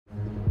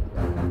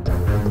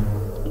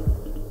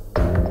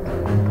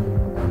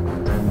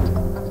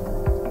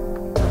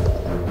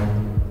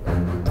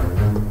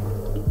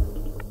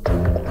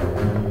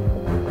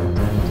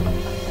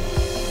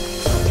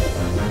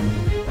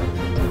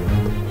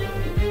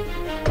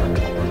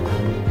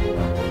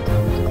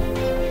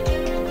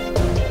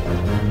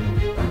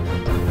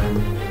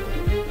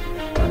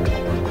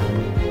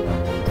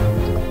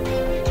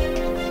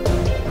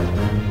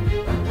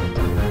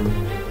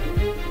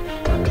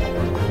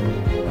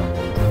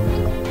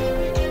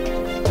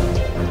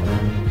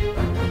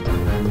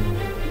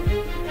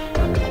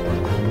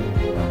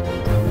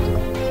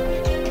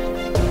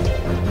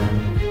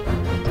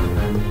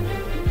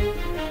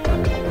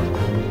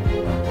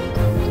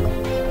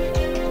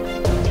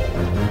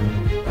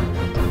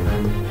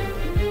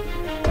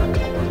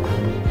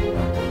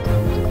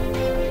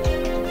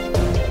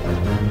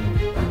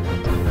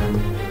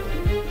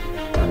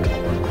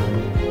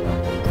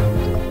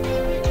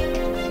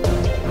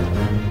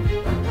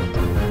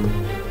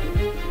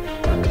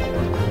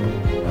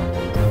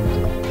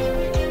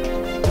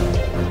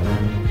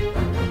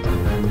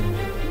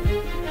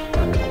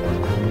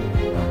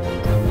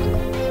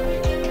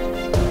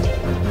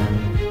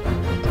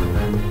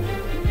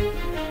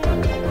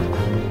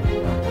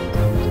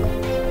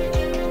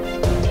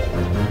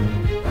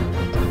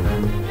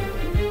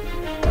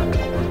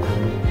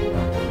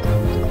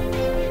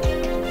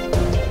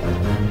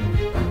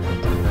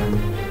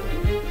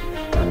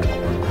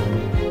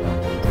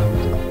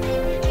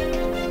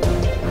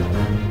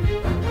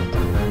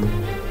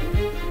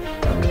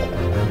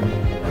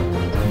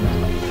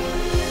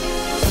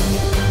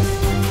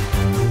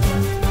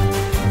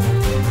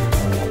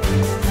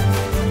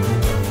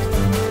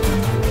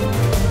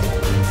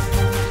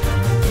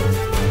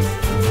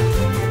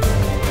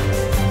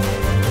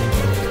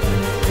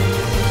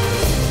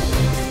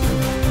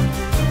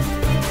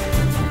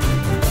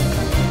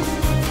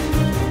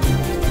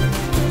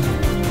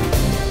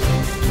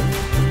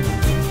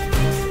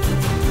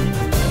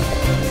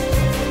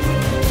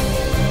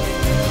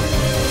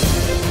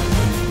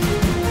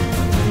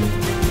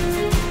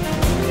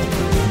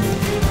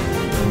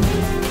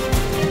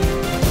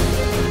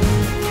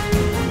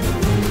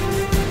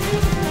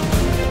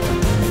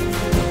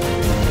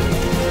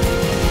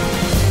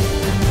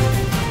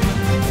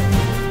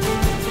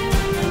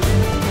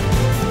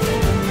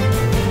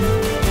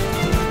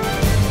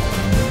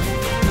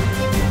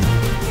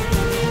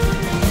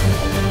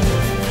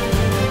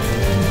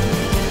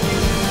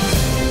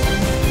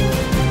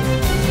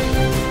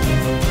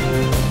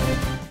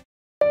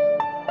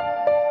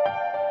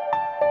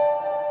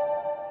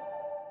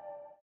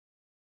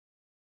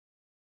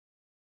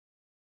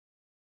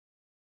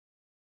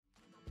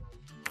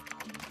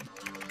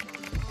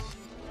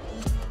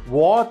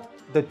what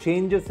the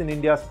changes in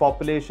India's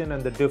population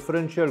and the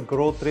differential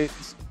growth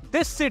rates.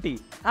 This city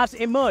has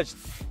emerged.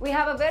 We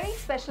have a very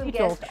special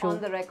guest on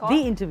the record.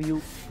 The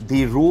interview.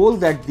 The role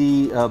that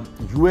the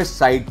US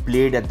side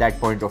played at that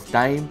point of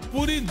time.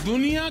 पूरी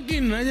दुनिया की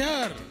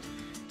नजर.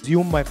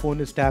 Assume my phone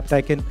is tapped.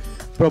 I can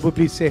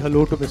probably say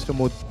hello to Mr.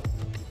 Modi.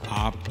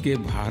 आपके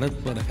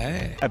भारत पर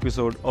है.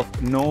 Episode of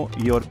Know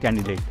Your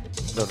Candidate.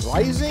 The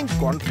rising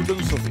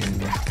confidence of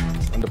India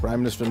under Prime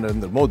Minister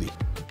Narendra Modi.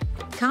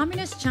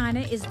 Communist China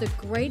is the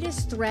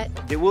greatest threat.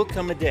 There will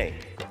come a day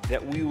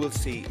that we will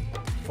see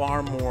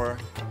far more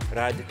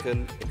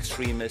radical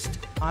extremist.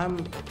 I'm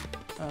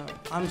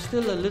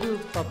still a little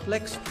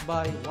perplexed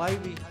by why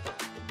we.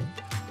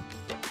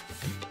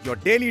 Your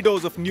daily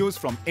dose of news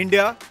from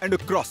India and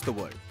across the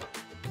world.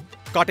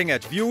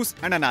 Cutting-edge views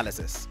and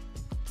analysis.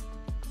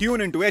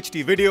 Tune into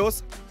HT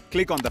videos.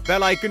 Click on the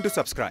bell icon to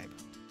subscribe.